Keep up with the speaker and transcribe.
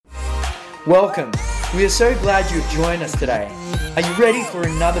Welcome. We are so glad you've joined us today. Are you ready for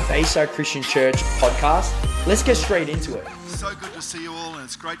another Bayside Christian Church podcast? Let's get straight into it. So good to see you all, and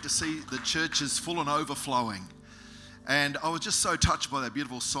it's great to see the church is full and overflowing. And I was just so touched by that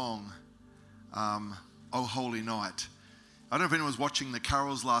beautiful song, Oh Holy Night. I don't know if anyone was watching the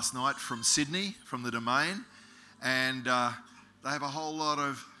carols last night from Sydney, from the Domain, and they have a whole lot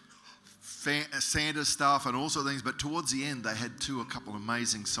of Santa stuff and all sorts of things, but towards the end they had a couple of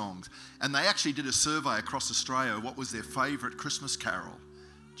amazing songs. And they actually did a survey across Australia, what was their favourite Christmas carol.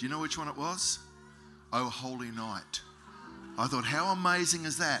 Do you know which one it was? Oh Holy Night. I thought, how amazing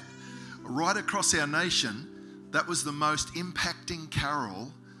is that? Right across our nation, that was the most impacting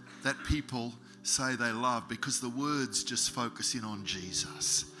carol that people say they love, because the words just focus in on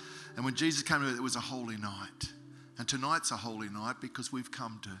Jesus. And when Jesus came to it, it was a holy night. And tonight's a holy night because we've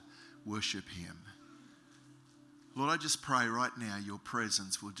come to worship Him. Lord, I just pray right now your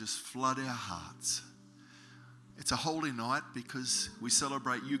presence will just flood our hearts. It's a holy night because we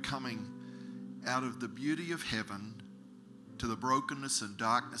celebrate you coming out of the beauty of heaven to the brokenness and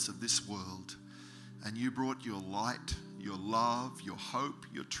darkness of this world. And you brought your light, your love, your hope,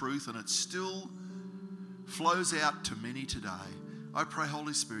 your truth, and it still flows out to many today. I pray,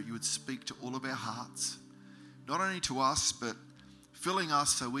 Holy Spirit, you would speak to all of our hearts, not only to us, but filling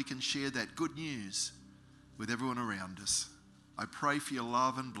us so we can share that good news with everyone around us. I pray for your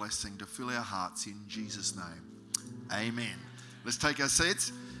love and blessing to fill our hearts in Jesus' name. Amen. Let's take our seats.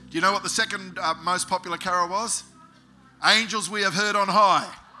 Do you know what the second most popular carol was? Angels We Have Heard on High.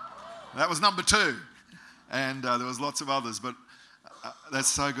 That was number 2. And there was lots of others, but that's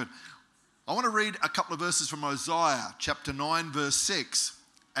so good. I want to read a couple of verses from Isaiah chapter 9, verse 6.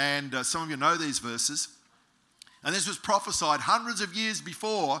 And some of you know these verses. And this was prophesied hundreds of years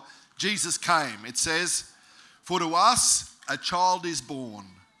before Jesus came. It says, "For to us a child is born,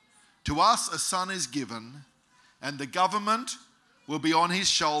 to us a son is given, and the government will be on his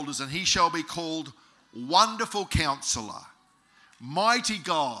shoulders, and he shall be called Wonderful Counselor, Mighty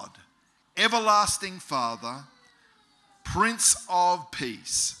God, Everlasting Father, Prince of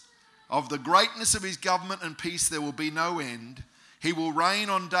Peace. Of the greatness of his government and peace there will be no end. He will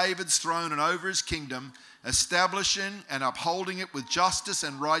reign on David's throne and over his kingdom, establishing and upholding it with justice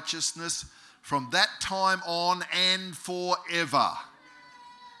and righteousness from that time on and forever.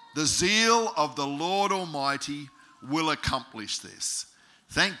 The zeal of the Lord Almighty will accomplish this."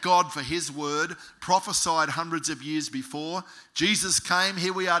 Thank God for his word, prophesied hundreds of years before. Jesus came,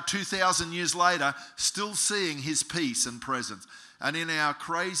 here we are 2,000 years later, still seeing his peace and presence. And in our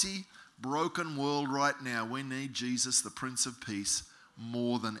crazy, broken world right now, we need Jesus, the Prince of Peace,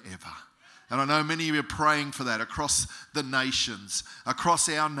 more than ever. And I know many of you are praying for that across the nations, across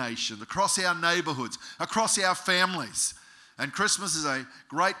our nation, across our neighbourhoods, across our families. And Christmas is a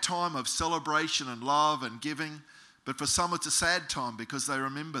great time of celebration and love and giving. But for some it's a sad time because they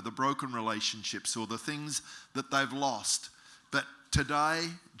remember the broken relationships or the things that they've lost. But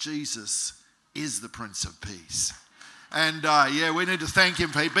today, Jesus is the Prince of Peace. And we need to thank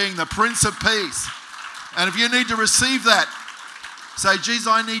him for being the Prince of Peace. And if you need to receive that, say, "Jesus,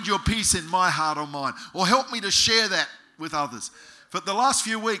 I need your peace in my heart or mind." Or help me to share that with others. For the last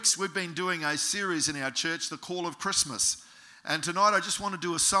few weeks, we've been doing a series in our church, The Call of Christmas. And tonight I just want to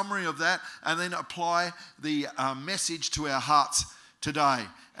do a summary of that and then apply the message to our hearts today.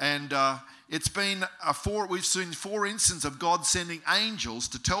 And we've seen 4 instances of God sending angels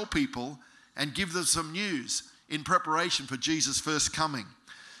to tell people and give them some news in preparation for Jesus' first coming.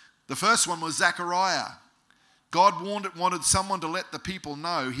 The first one was Zechariah. God wanted someone to let the people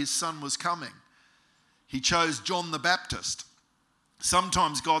know his son was coming. He chose John the Baptist.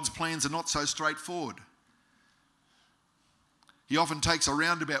 Sometimes God's plans are not so straightforward. He often takes a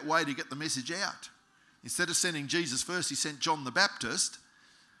roundabout way to get the message out. Instead of sending Jesus first, he sent John the Baptist,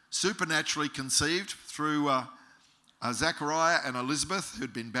 supernaturally conceived through Zechariah and Elizabeth,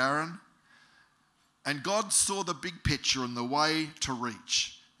 who'd been barren. And God saw the big picture and the way to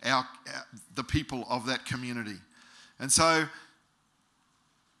reach the people of that community. And so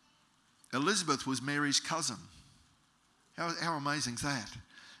Elizabeth was Mary's cousin. How amazing is that?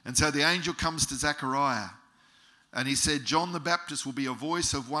 And so the angel comes to Zechariah. And he said, John the Baptist will be a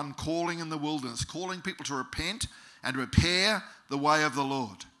voice of one calling in the wilderness, calling people to repent and repair the way of the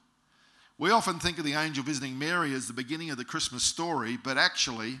Lord. We often think of the angel visiting Mary as the beginning of the Christmas story, but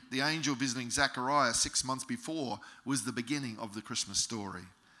actually the angel visiting Zechariah 6 months before was the beginning of the Christmas story.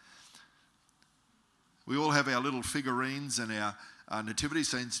 We all have our little figurines and our nativity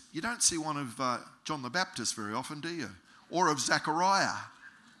scenes. You don't see one of John the Baptist very often, do you? Or of Zechariah.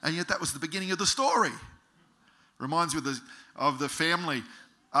 And yet that was the beginning of the story. Reminds me of the family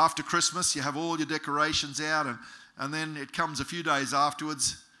after Christmas, you have all your decorations out, and then it comes a few days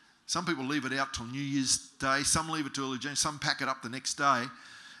afterwards. Some people leave it out till New Year's Day, some leave it till early January, some pack it up the next day.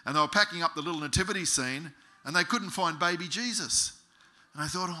 And they were packing up the little nativity scene, and they couldn't find baby Jesus. And I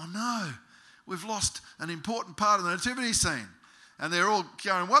thought, oh no, we've lost an important part of the nativity scene. And they're all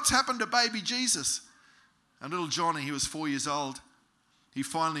going, what's happened to baby Jesus? And little Johnny, he was 4 years old, he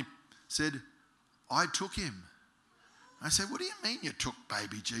finally said, I took him. I said, what do you mean you took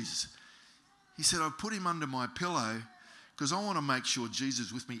baby Jesus? He said, I put him under my pillow because I want to make sure Jesus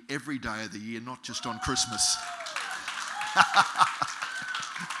is with me every day of the year, not just on Christmas.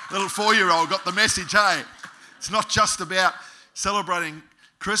 Little 4-year-old got the message, hey, it's not just about celebrating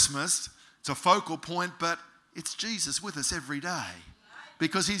Christmas, it's a focal point, but it's Jesus with us every day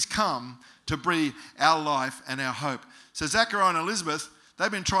because he's come to be our life and our hope. So Zachariah and Elizabeth, they've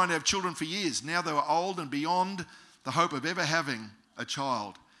been trying to have children for years. Now they were old and beyond the hope of ever having a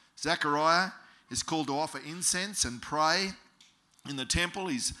child. Zachariah is called to offer incense and pray in the temple.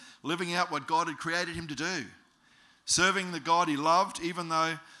 He's living out what God had created him to do, serving the God he loved, even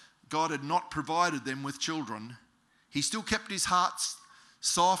though God had not provided them with children. He still kept his heart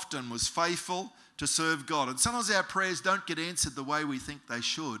soft and was faithful to serve God. And sometimes our prayers don't get answered the way we think they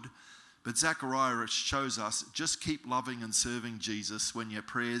should, but Zechariah shows us just keep loving and serving Jesus when your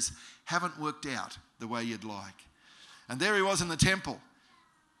prayers haven't worked out the way you'd like. And there he was in the temple.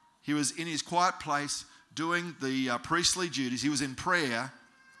 He was in his quiet place doing the priestly duties. He was in prayer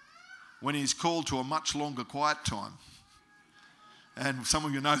when he's called to a much longer quiet time. And some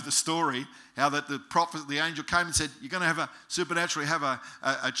of you know the story, how that the angel came and said, you're going to have supernaturally have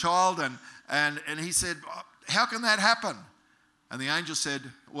a child. And he said, how can that happen? And the angel said,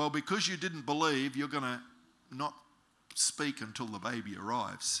 well, because you didn't believe, you're going to not speak until the baby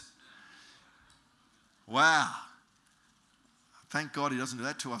arrives. Wow. Thank God he doesn't do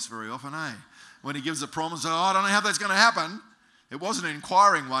that to us very often, eh? When he gives a promise, oh, I don't know how that's going to happen. It wasn't an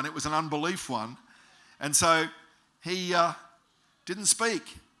inquiring one, it was an unbelief one. And so he didn't speak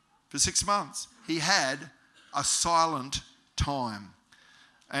for 6 months. He had a silent time.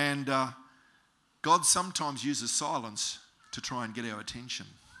 And God sometimes uses silence to try and get our attention.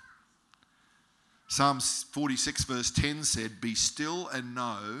 Psalm 46 verse 10 said, be still and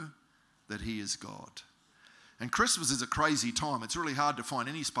know that he is God. And Christmas is a crazy time. It's really hard to find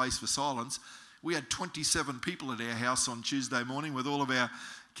any space for silence. We had 27 people at our house on Tuesday morning with all of our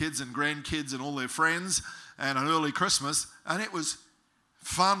kids and grandkids and all their friends and an early Christmas. And it was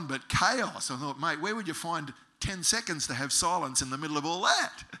fun but chaos. I thought, mate, where would you find 10 seconds to have silence in the middle of all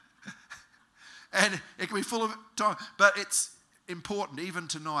that? And it can be full of time. But it's important even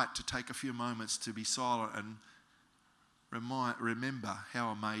tonight to take a few moments to be silent and remember how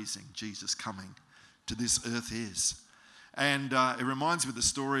amazing Jesus coming to this earth is. And it reminds me of the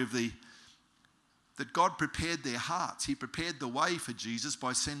story of that God prepared their hearts. He prepared the way for Jesus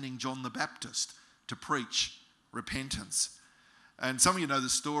by sending John the Baptist to preach repentance. And some of you know the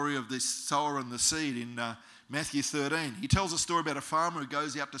story of this sower and the seed in Matthew 13. He tells a story about a farmer who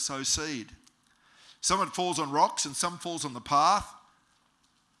goes out to sow seed. Some of it falls on rocks and some falls on the path.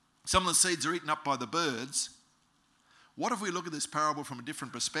 Some of the seeds are eaten up by the birds. What if we look at this parable from a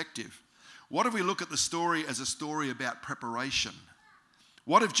different perspective? What if we look at the story as a story about preparation?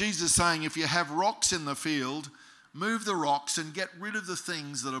 What if Jesus is saying, if you have rocks in the field, move the rocks and get rid of the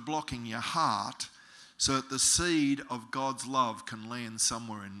things that are blocking your heart so that the seed of God's love can land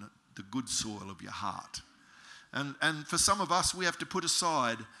somewhere in the good soil of your heart. And for some of us, we have to put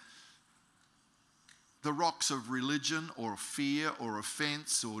aside the rocks of religion or fear or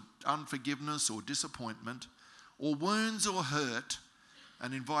offence or unforgiveness or disappointment or wounds or hurt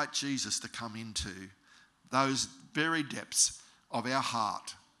and invite Jesus to come into those very depths of our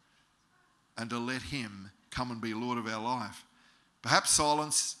heart and to let him come and be Lord of our life. Perhaps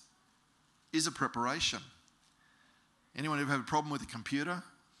silence is a preparation. Anyone ever have a problem with a computer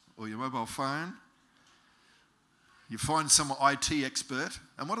or your mobile phone? You find some IT expert,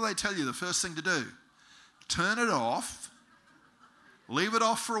 and what do they tell you the first thing to do? Turn it off, leave it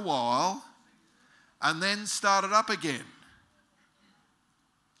off for a while, and then start it up again.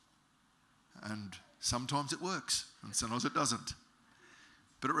 And sometimes it works, and sometimes it doesn't.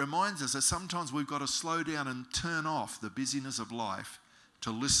 But it reminds us that sometimes we've got to slow down and turn off the busyness of life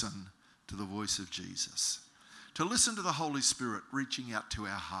to listen to the voice of Jesus, to listen to the Holy Spirit reaching out to our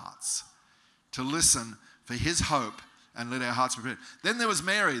hearts, to listen for his hope and let our hearts be prepared. Then there was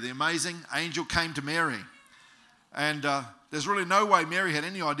Mary, the amazing angel came to Mary. And there's really no way Mary had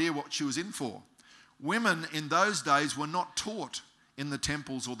any idea what she was in for. Women in those days were not taught in the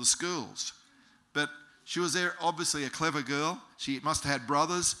temples or the schools. But She was there, obviously a clever girl. She must have had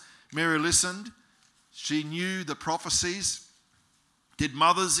brothers. Mary listened. She knew the prophecies. Did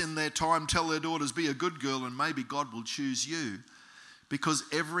mothers in their time tell their daughters, be a good girl and maybe God will choose you? Because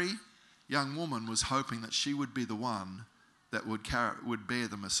every young woman was hoping that she would be the one that would bear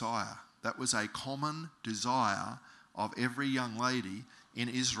the Messiah. That was a common desire of every young lady in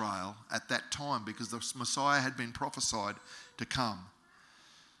Israel at that time, because the Messiah had been prophesied to come.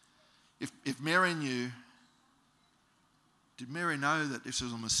 If Mary knew, did Mary know that this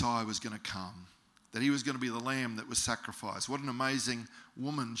was a Messiah was going to come? That he was going to be the lamb that was sacrificed? What an amazing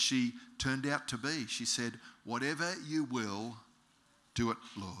woman she turned out to be. She said, whatever you will, do it,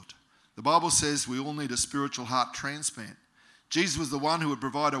 Lord. The Bible says we all need a spiritual heart transplant. Jesus was the one who would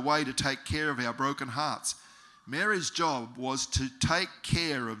provide a way to take care of our broken hearts. Mary's job was to take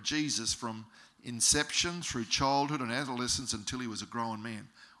care of Jesus from inception through childhood and adolescence until he was a grown man.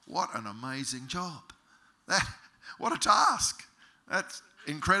 What an amazing job. What a task. That's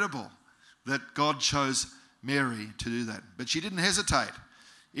incredible that God chose Mary to do that. But she didn't hesitate.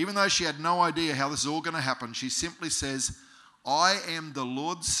 Even though she had no idea how this is all going to happen, she simply says, I am the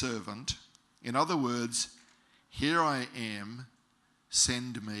Lord's servant. In other words, here I am,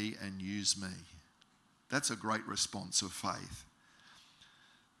 send me and use me. That's a great response of faith.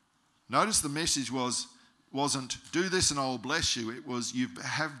 Notice the message wasn't do this and I will bless you. It was, you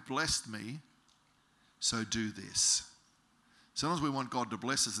have blessed me, so do this. Sometimes we want God to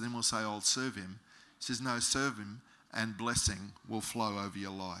bless us and then we'll say, I'll serve him. He says, no, serve him and blessing will flow over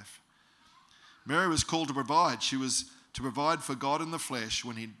your life. Mary was called to provide. She was to provide for God in the flesh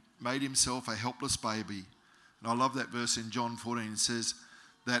when he made himself a helpless baby. And I love that verse in John 14. It says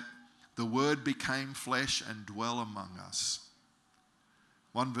that the Word became flesh and dwelt among us.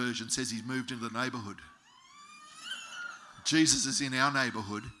 One version says he's moved into the neighbourhood. Jesus is in our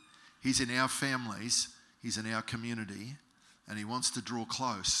neighbourhood. He's in our families. He's in our community. And he wants to draw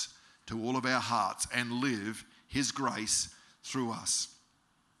close to all of our hearts and live his grace through us.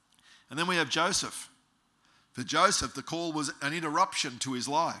 And then we have Joseph. For Joseph, the call was an interruption to his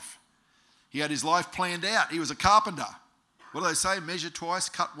life. He had his life planned out. He was a carpenter. What do they say? Measure twice,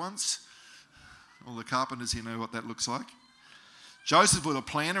 cut once. All the carpenters here know what that looks like. Joseph was a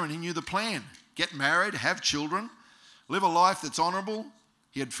planner and he knew the plan. Get married, have children, live a life that's honourable.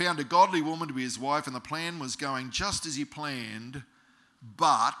 He had found a godly woman to be his wife and the plan was going just as he planned.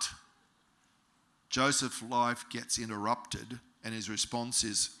 But Joseph's life gets interrupted and his response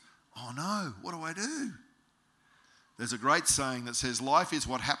is, oh no, what do I do? There's a great saying that says, life is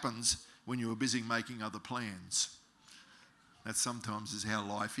what happens when you are busy making other plans. That sometimes is how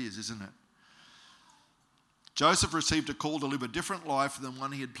life is, isn't it? Joseph received a call to live a different life than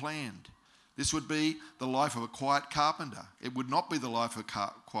one he had planned. This would be the life of a quiet carpenter. It would not be the life of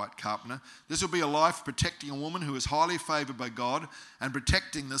a quiet carpenter. This would be a life protecting a woman who is highly favoured by God and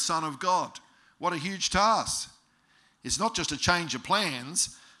protecting the Son of God. What a huge task. It's not just a change of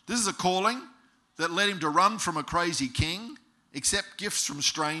plans. This is a calling that led him to run from a crazy king, accept gifts from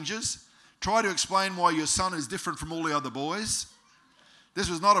strangers, try to explain why your son is different from all the other boys. This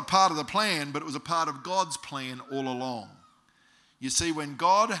was not a part of the plan, but it was a part of God's plan all along. You see, when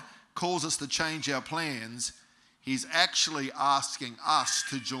God calls us to change our plans, he's actually asking us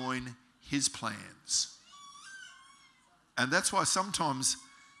to join his plans. And that's why sometimes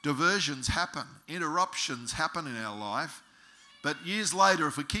diversions happen, interruptions happen in our life. But years later,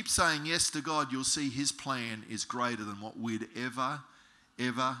 if we keep saying yes to God, you'll see his plan is greater than what we'd ever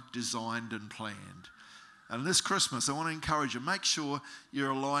designed and planned. And this Christmas, I want to encourage you, make sure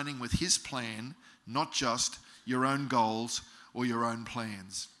you're aligning with his plan, not just your own goals or your own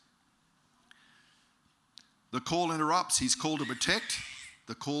plans. The call interrupts. He's called to protect.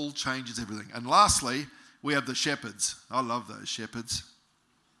 The call changes everything. And lastly, we have the shepherds. I love those shepherds.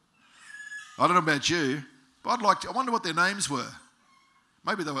 I don't know about you, but I wonder what their names were.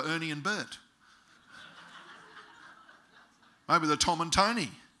 Maybe they were Ernie and Bert. Maybe they're Tom and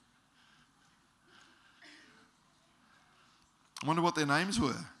Tony. I wonder what their names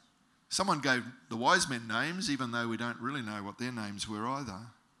were. Someone gave the wise men names, even though we don't really know what their names were either.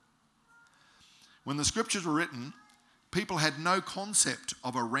 When the scriptures were written, people had no concept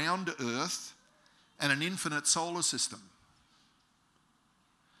of a round earth and an infinite solar system.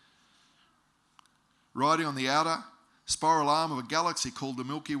 Riding on the outer spiral arm of a galaxy called the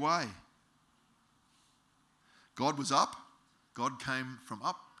Milky Way. God was up. God came from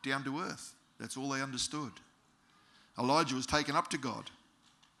up down to earth. That's all they understood. Elijah was taken up to God.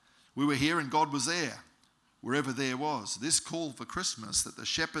 We were here and God was there, wherever there was. This call for Christmas that the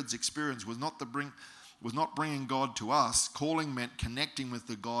shepherds experienced was not bringing God to us. Calling meant connecting with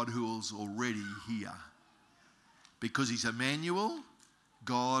the God who was already here. because he's Emmanuel,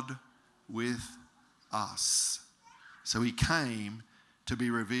 God with us. So he came to be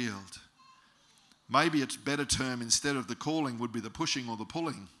revealed. Maybe a better term instead of the calling would be the pushing or the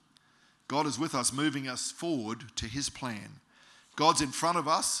pulling. God is with us, moving us forward to his plan. God's in front of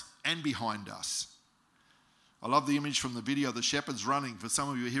us and behind us. I love the image from the video of the shepherds running. For some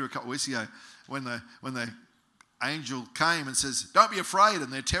of you here a couple of weeks ago, when the angel came and says, "Don't be afraid,"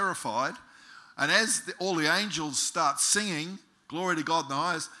 and they're terrified. And as all the angels start singing, "Glory to God in the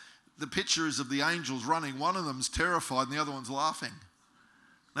highest," the picture is of the angels running. One of them's terrified and the other one's laughing.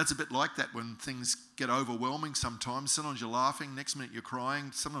 That's a bit like that when things get overwhelming sometimes. Sometimes you're laughing, next minute you're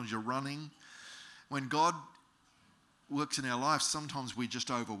crying, sometimes you're running. When God works in our life, sometimes we're just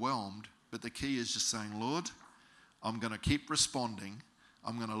overwhelmed. But the key is just saying, "Lord, I'm going to keep responding.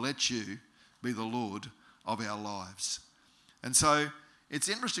 I'm going to let you be the Lord of our lives." And so it's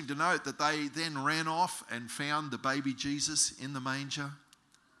interesting to note that they then ran off and found the baby Jesus in the manger.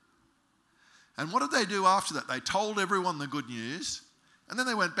 And what did they do after that? They told everyone the good news, and then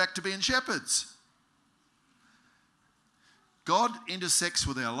they went back to being shepherds. God intersects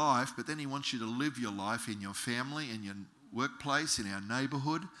with our life, but then he wants you to live your life in your family, in your workplace, in our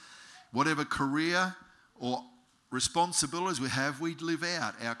neighbourhood, whatever career or responsibilities we have, we live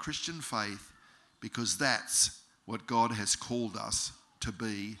out our Christian faith because that's what God has called us to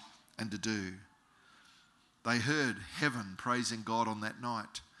be and to do. They heard heaven praising God on that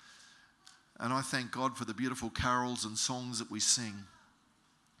night. And I thank God for the beautiful carols and songs that we sing.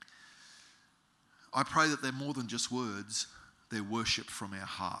 I pray that they're more than just words, they're worship from our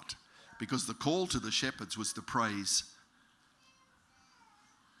heart. Because the call to the shepherds was to praise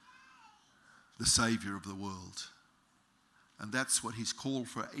the Saviour of the world. And that's what his call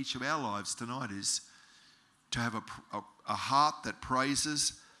for each of our lives tonight is, to have a heart that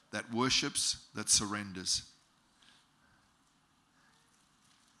praises, that worships, that surrenders.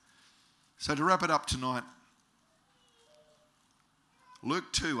 So to wrap it up tonight,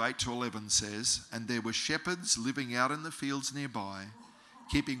 Luke 2, 8-11 says, "And there were shepherds living out in the fields nearby,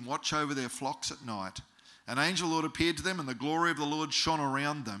 keeping watch over their flocks at night. An angel of the Lord appeared to them, and the glory of the Lord shone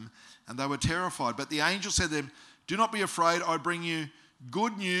around them, and they were terrified. But the angel said to them, 'Do not be afraid, I bring you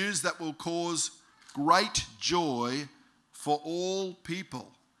good news that will cause great joy for all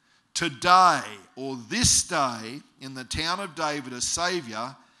people. Today, or this day, in the town of David, a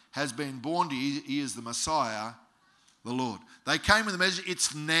Saviour has been born to you. He is the Messiah, the Lord.'" They came with the message,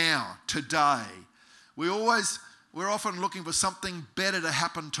 it's now, today. We're often looking for something better to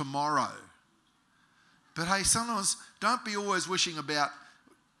happen tomorrow. But hey, sometimes don't be always wishing about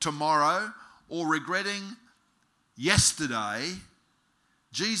tomorrow or regretting yesterday.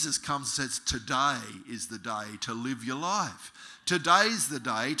 Jesus comes and says, today is the day to live your life. Today's the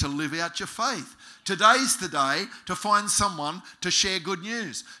day to live out your faith. Today's the day to find someone to share good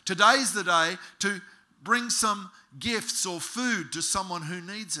news. Today's the day to bring some gifts or food to someone who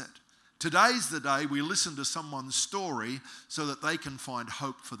needs it. Today's the day we listen to someone's story so that they can find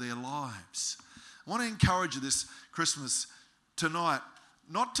hope for their lives. I want to encourage you this Christmas tonight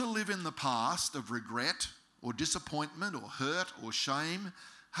not to live in the past of regret or disappointment or hurt or shame.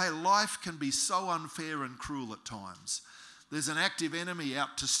 Hey, life can be so unfair and cruel at times. There's an active enemy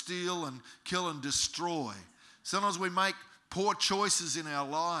out to steal and kill and destroy. Sometimes we make poor choices in our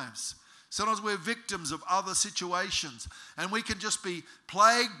lives. Sometimes we're victims of other situations, and we can just be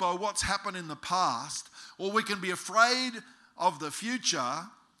plagued by what's happened in the past, or we can be afraid of the future.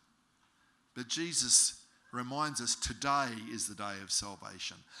 But Jesus reminds us today is the day of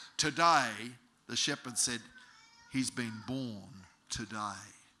salvation. Today, the shepherd said, he's been born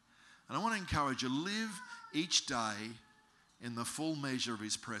today. And I want to encourage you, live each day in the full measure of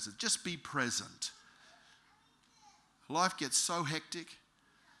his presence. Just be present. Life gets so hectic,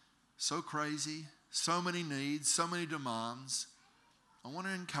 so crazy, so many needs, so many demands. I want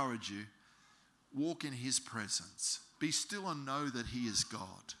to encourage you, walk in his presence. Be still and know that he is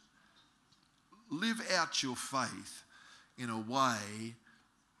God. Live out your faith in a way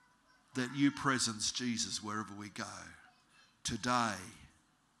that you presence Jesus wherever we go. Today,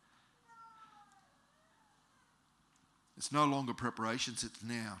 it's no longer preparations, it's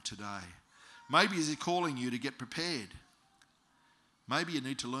now, today. Maybe he's calling you to get prepared. Maybe you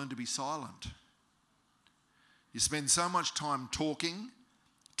need to learn to be silent. You spend so much time talking,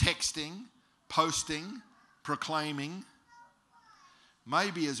 texting, posting, proclaiming.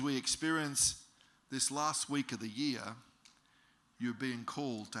 Maybe as we experience this last week of the year, you're being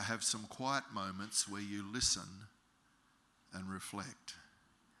called to have some quiet moments where you listen and reflect.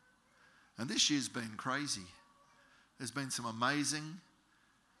 And this year's been crazy. There's been some amazing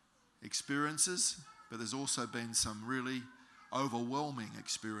experiences, but there's also been some really overwhelming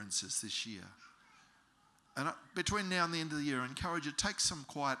experiences this year. And between now and the end of the year, I encourage you to take some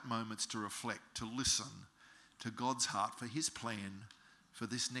quiet moments to reflect, to listen to God's heart for his plan for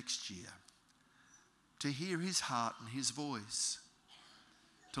this next year. To hear his heart and his voice.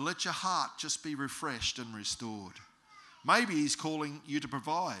 To let your heart just be refreshed and restored. Maybe he's calling you to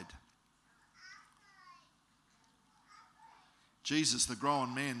provide. Jesus, the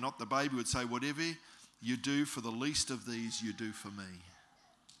grown man, not the baby, would say, whatever you do for the least of these, you do for me.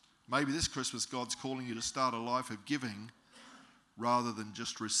 Maybe this Christmas God's calling you to start a life of giving rather than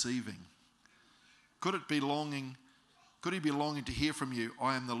just receiving. Could he be longing to hear from you,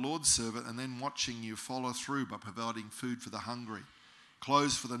 I am the Lord's servant, and then watching you follow through by providing food for the hungry,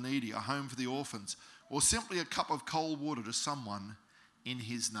 clothes for the needy, a home for the orphans, or simply a cup of cold water to someone in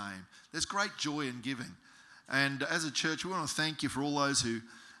his name? There's great joy in giving. And as a church, we want to thank you for all those who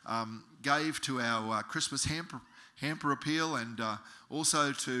gave to our Christmas hamper appeal, and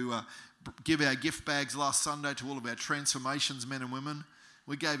also to give our gift bags last Sunday to all of our transformations men and women.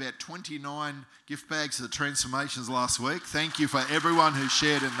 We gave out 29 gift bags to the transformations last week. Thank you for everyone who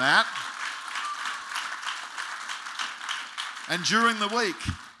shared in that. And during the week,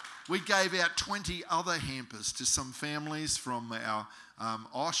 we gave out 20 other hampers to some families from our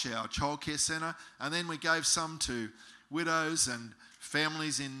OSH, our childcare centre, and then we gave some to widows and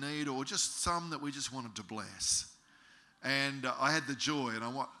families in need, or just some that we just wanted to bless. And I had the joy,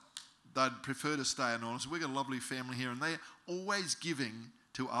 and they'd prefer to stay anonymous. We've got a lovely family here, and they're always giving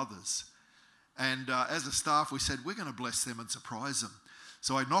to others. And as a staff, we said, we're going to bless them and surprise them.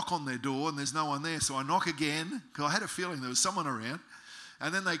 So I knock on their door, and there's no one there. So I knock again, because I had a feeling there was someone around.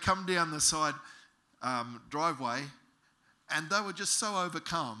 And then they come down the side driveway, and they were just so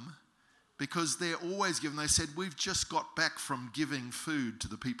overcome because they're always giving. They said, we've just got back from giving food to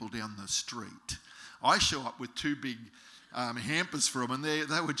the people down the street. I show up with two big hampers for them, and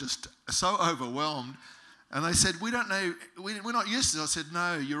they were just so overwhelmed. And they said, we don't know, we're not used to it. I said,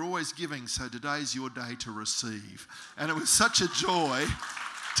 no, you're always giving, so today's your day to receive. And it was such a joy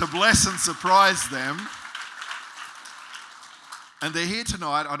to bless and surprise them. And they're here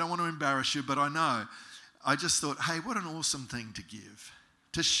tonight. I don't want to embarrass you, but I know. I just thought, hey, what an awesome thing to give,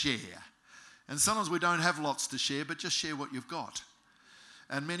 to share. And sometimes we don't have lots to share, but just share what you've got.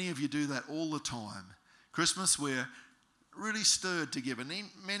 And many of you do that all the time. Christmas, we're really stirred to give. And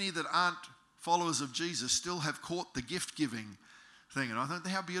many that aren't followers of Jesus still have caught the gift-giving thing. And I think,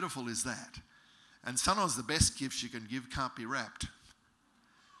 how beautiful is that? And sometimes the best gifts you can give can't be wrapped.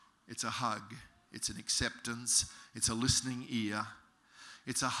 It's a hug. It's an acceptance. It's a listening ear.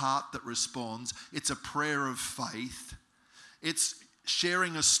 It's a heart that responds. It's a prayer of faith. It's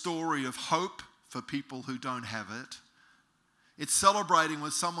sharing a story of hope for people who don't have it. It's celebrating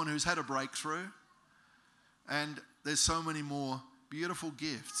with someone who's had a breakthrough. And there's so many more beautiful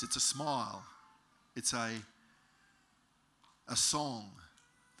gifts. It's a smile. It's a song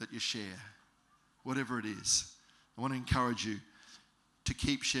that you share. Whatever it is. I want to encourage you to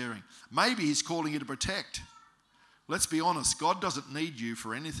keep sharing. Maybe he's calling you to protect. Let's be honest, God doesn't need you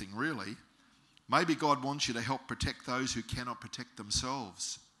for anything, really. Maybe God wants you to help protect those who cannot protect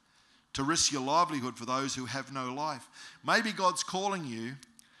themselves. To risk your livelihood for those who have no life. Maybe God's calling you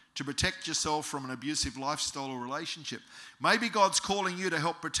to protect yourself from an abusive lifestyle or relationship. Maybe God's calling you to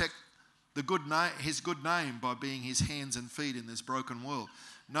help protect his good name by being his hands and feet in this broken world.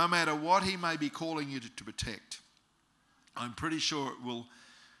 No matter what he may be calling you to protect, I'm pretty sure it will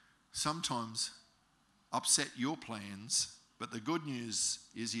sometimes upset your plans, but the good news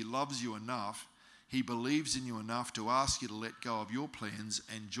is he loves you enough, he believes in you enough to ask you to let go of your plans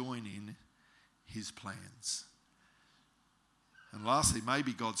and join in his plans. And lastly,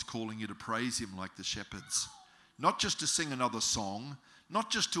 maybe God's calling you to praise him like the shepherds. Not just to sing another song, not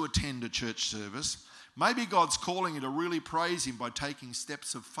just to attend a church service. Maybe God's calling you to really praise him by taking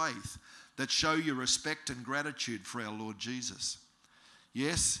steps of faith that show you respect and gratitude for our Lord Jesus.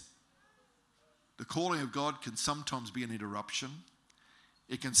 Yes, the calling of God can sometimes be an interruption.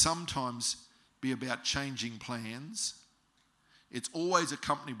 It can sometimes be about changing plans. It's always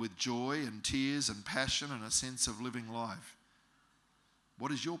accompanied with joy and tears and passion and a sense of living life.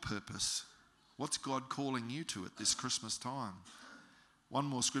 What is your purpose? What's God calling you to at this Christmas time? One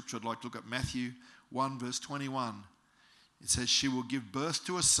more scripture I'd like to look at, Matthew 1 verse 21. It says, she will give birth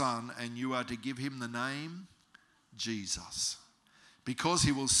to a son, and you are to give him the name Jesus, because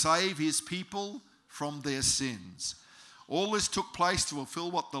he will save his people from their sins. All this took place to fulfill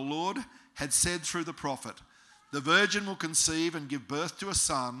what the Lord had said through the prophet. The virgin will conceive and give birth to a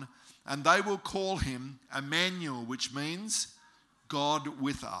son, and they will call him Emmanuel, which means God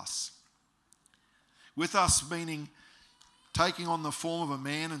with us. With us meaning taking on the form of a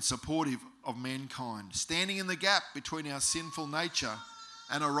man and supportive of mankind, standing in the gap between our sinful nature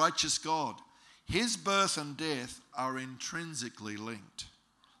and a righteous God. His birth and death are intrinsically linked.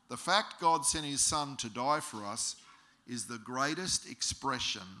 The fact God sent his Son to die for us is the greatest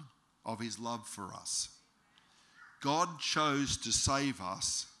expression of his love for us. God chose to save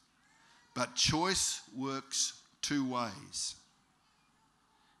us, but choice works two ways.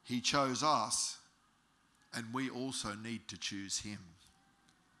 He chose us, and we also need to choose him.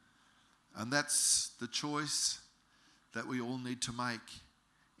 And that's the choice that we all need to make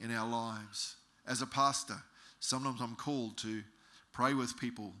in our lives. As a pastor, sometimes I'm called to pray with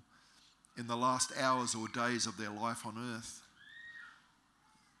people in the last hours or days of their life on earth.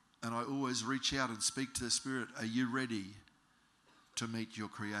 And I always reach out and speak to the Spirit. Are you ready to meet your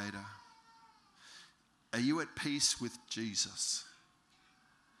Creator? Are you at peace with Jesus?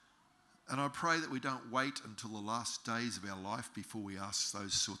 And I pray that we don't wait until the last days of our life before we ask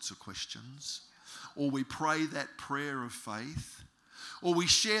those sorts of questions. Or we pray that prayer of faith. Or we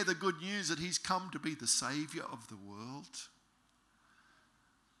share the good news that he's come to be the Saviour of the world.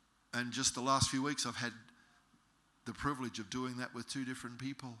 And just the last few weeks I've had the privilege of doing that with two different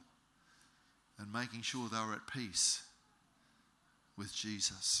people and making sure they were at peace with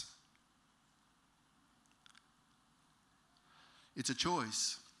Jesus. It's a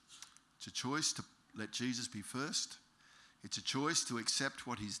choice. It's a choice to let Jesus be first. It's a choice to accept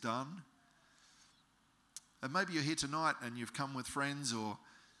what he's done. And maybe you're here tonight and you've come with friends, or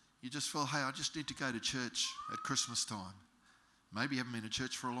you just feel, hey, I just need to go to church at Christmas time. Maybe you haven't been to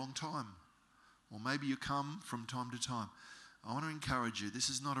church for a long time. Or maybe you come from time to time. I want to encourage you, this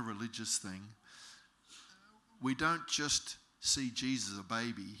is not a religious thing. We don't just see Jesus as a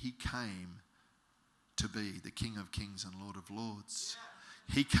baby. He came to be the King of Kings and Lord of Lords.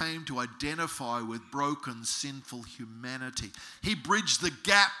 He came to identify with broken, sinful humanity. He bridged the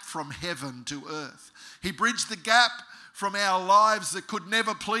gap from heaven to earth. He bridged the gap from our lives that could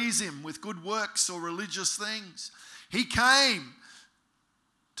never please him with good works or religious things. He came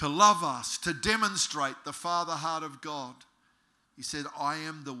to love us, to demonstrate the Father heart of God. He said, I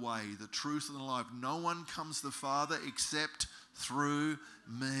am the way, the truth, and the life. No one comes to the Father except through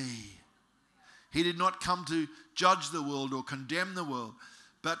me. He did not come to judge the world or condemn the world,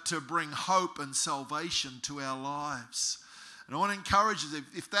 but to bring hope and salvation to our lives. And I want to encourage you,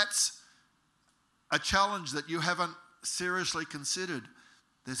 if that's a challenge that you haven't seriously considered,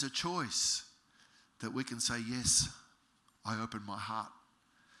 there's a choice that we can say, yes, I open my heart.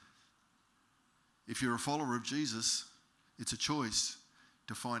 If you're a follower of Jesus, it's a choice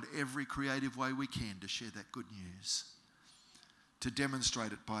to find every creative way we can to share that good news, to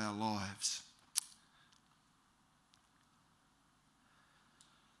demonstrate it by our lives.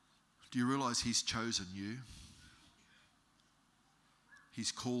 Do you realize he's chosen you? He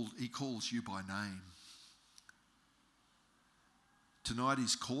calls you by name. Tonight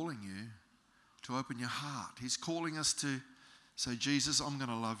he's calling you to open your heart. He's calling us to say, Jesus, I'm going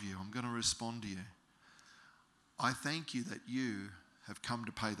to love you. I'm going to respond to you. I thank you that you have come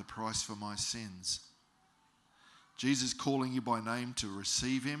to pay the price for my sins. Jesus calling you by name to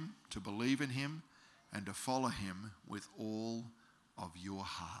receive him, to believe in him, and to follow him with all of your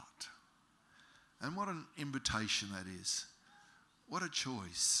heart. And what an invitation that is. What a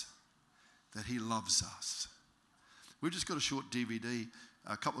choice that he loves us. We've just got a short DVD,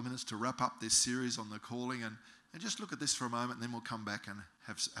 a couple of minutes to wrap up this series on the calling, and just look at this for a moment, and then we'll come back and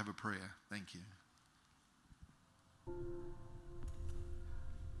have a prayer. Thank you.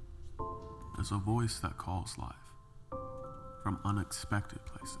 There's a voice that calls life from unexpected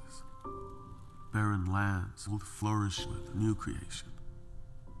places. Barren lands will flourish with new creation.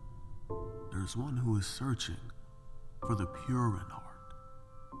 There's one who is searching for the pure in heart,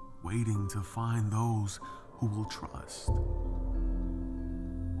 waiting to find those who will trust.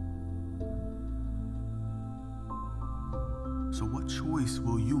 So what choice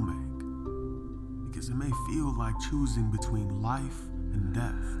will you make? Because it may feel like choosing between life and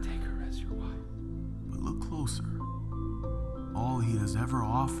death. Take her as your wife. But look closer. All he has ever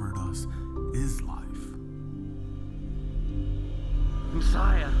offered us is life.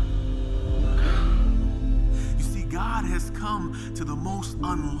 Messiah. You see, God has come to the most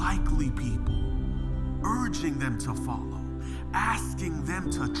unlikely people, urging them to follow, asking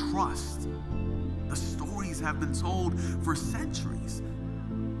them to trust. The stories have been told for centuries.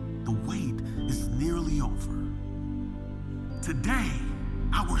 The wait is nearly over. Today,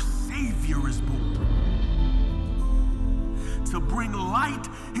 our Savior is born to bring light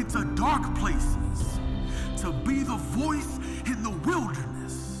into dark places, to be the voice in the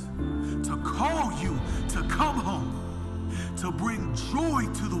wilderness, to to call you to come home, to bring joy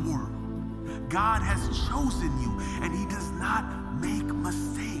to the world. God has chosen you, and he does not make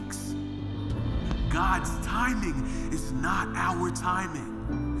mistakes. God's timing is not our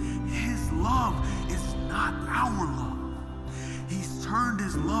timing. His love is not our love. He's turned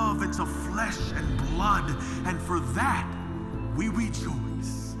his love into flesh and blood, and for that we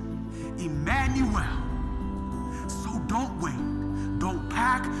rejoice. Emmanuel. So don't wait, don't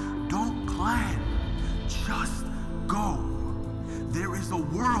pack, don't plan, just go. There is a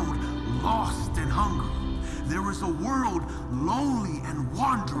world lost and hungry. There is a world lonely and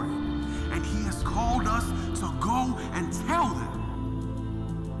wandering, and he has called us to go and tell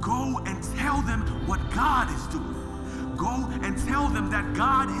them. Go and tell them what God is doing. Go and tell them that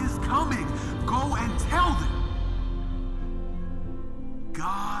God is coming. Go and tell them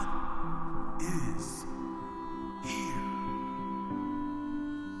God is here.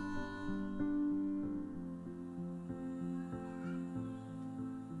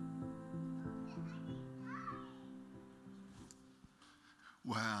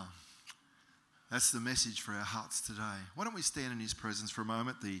 Wow. That's the message for our hearts today. Why don't we stand in his presence for a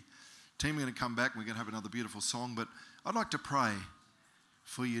moment? The team are going to come back and we're going to have another beautiful song, but I'd like to pray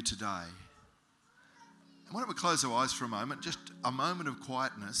for you today. And why don't we close our eyes for a moment, just a moment of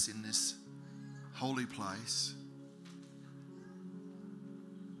quietness in this holy place.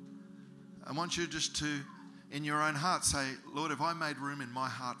 I want you just to, in your own heart, say, Lord, have I made room in my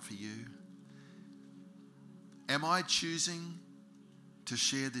heart for you? Am I choosing to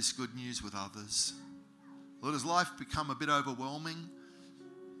share this good news with others? Lord, has life become a bit overwhelming?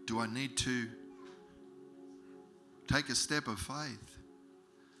 Do I need to take a step of faith?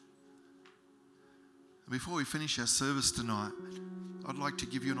 Before we finish our service tonight, I'd like to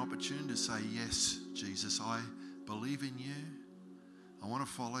give you an opportunity to say, yes, Jesus, I believe in you. I want to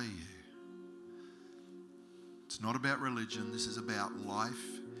follow you. It's not about religion. This is about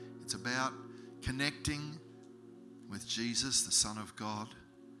life. It's about connecting with Jesus, the Son of God.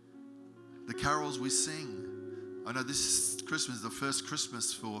 The carols we sing. I know this Christmas is the first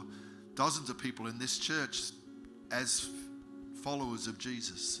Christmas for dozens of people in this church as followers of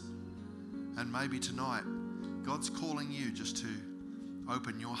Jesus. And maybe tonight, God's calling you just to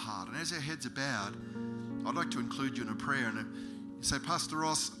open your heart. And as our heads are bowed, I'd like to include you in a prayer. And you say, Pastor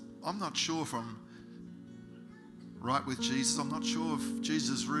Ross, I'm not sure if I'm right with Jesus. I'm not sure if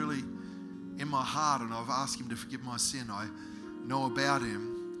Jesus is really in my heart and I've asked him to forgive my sin. I know about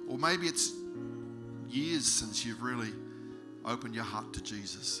him. Or maybe it's years since you've really opened your heart to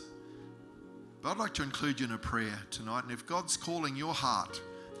Jesus. But I'd like to include you in a prayer tonight. And if God's calling your heart,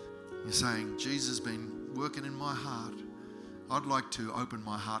 you're saying, Jesus has been working in my heart, I'd like to open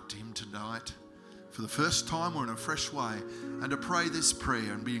my heart to him tonight for the first time or in a fresh way, and to pray this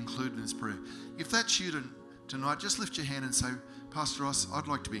prayer and be included in this prayer. If that's you tonight, just lift your hand and say, Pastor Ross, I'd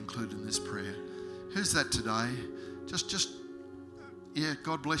like to be included in this prayer. Who's that today? Yeah,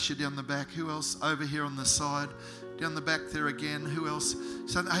 God bless you down the back. Who else? Over here on the side. Down the back there again. Who else?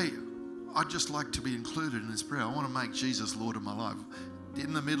 So, hey, I'd just like to be included in this prayer. I want to make Jesus Lord of my life.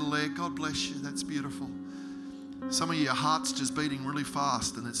 In the middle there, God bless you. That's beautiful. Some of your heart's just beating really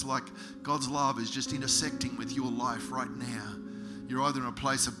fast, and it's like God's love is just intersecting with your life right now. You're either in a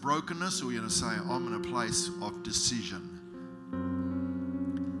place of brokenness or you're going to say, I'm in a place of decision.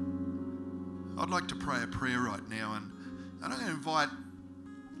 I'd like to pray a prayer right now, and I'm going to invite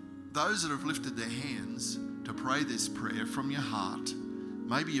those that have lifted their hands to pray this prayer from your heart.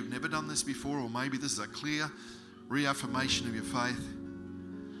 Maybe you've never done this before, or maybe this is a clear reaffirmation of your faith.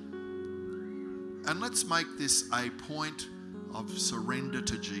 And let's make this a point of surrender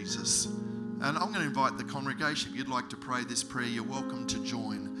to Jesus. And I'm going to invite the congregation, if you'd like to pray this prayer, you're welcome to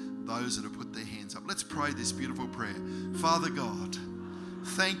join those that have put their hands up. Let's pray this beautiful prayer. Father God,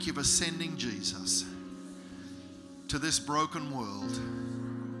 thank you for sending Jesus to this broken world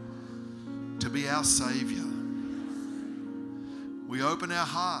to be our Savior. We open our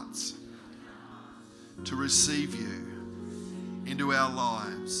hearts to receive you into our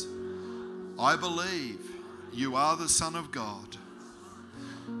lives. I believe you are the Son of God.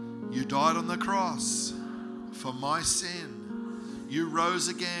 You died on the cross for my sin. You rose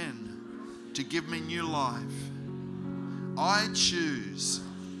again to give me new life. I choose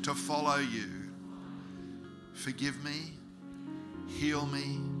to follow you. Forgive me, heal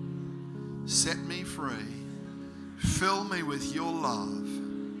me, set me free. Fill me with your love.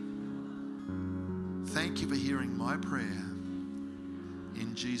 Thank you for hearing my prayer.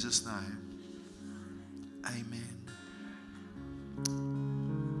 In Jesus' name. Amen.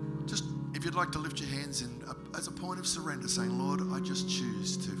 Just, if you'd like to lift your hands in as a point of surrender, saying, Lord, I just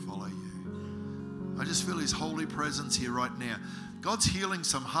choose to follow you. I just feel His holy presence here right now. God's healing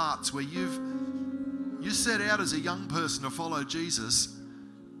some hearts where you set out as a young person to follow Jesus,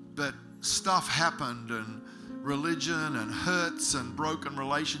 but stuff happened and religion and hurts and broken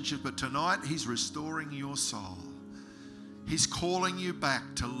relationships. But tonight He's restoring your soul. He's calling you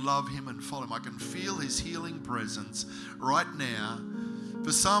back to love Him and follow Him. I can feel His healing presence right now.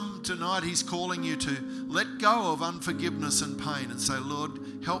 For some tonight, He's calling you to let go of unforgiveness and pain and say, Lord,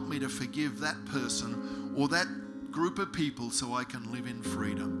 help me to forgive that person or that group of people so I can live in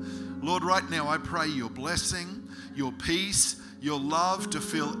freedom. Lord, right now I pray your blessing, your peace, your love to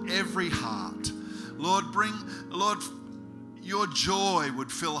fill every heart. Lord, your joy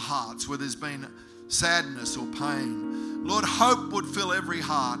would fill hearts where there's been sadness or pain. Lord, hope would fill every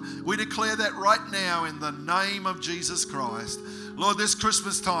heart. We declare that right now in the name of Jesus Christ. Lord, this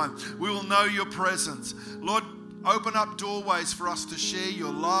Christmas time, we will know your presence. Lord, open up doorways for us to share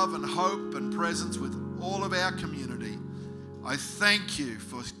your love and hope and presence with all of our community. I thank you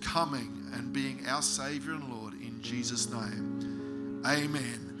for coming and being our Savior and Lord in Jesus' name.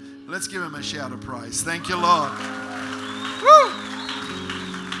 Amen. Let's give him a shout of praise. Thank you, Lord. Woo!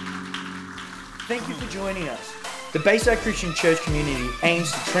 Thank you for joining us. The Bayside Christian Church community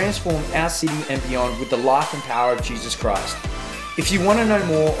aims to transform our city and beyond with the life and power of Jesus Christ. If you want to know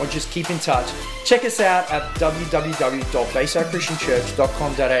more or just keep in touch, check us out at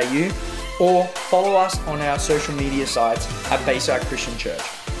www.baysidechristianchurch.com.au or follow us on our social media sites at Bayside Christian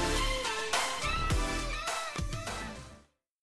Church.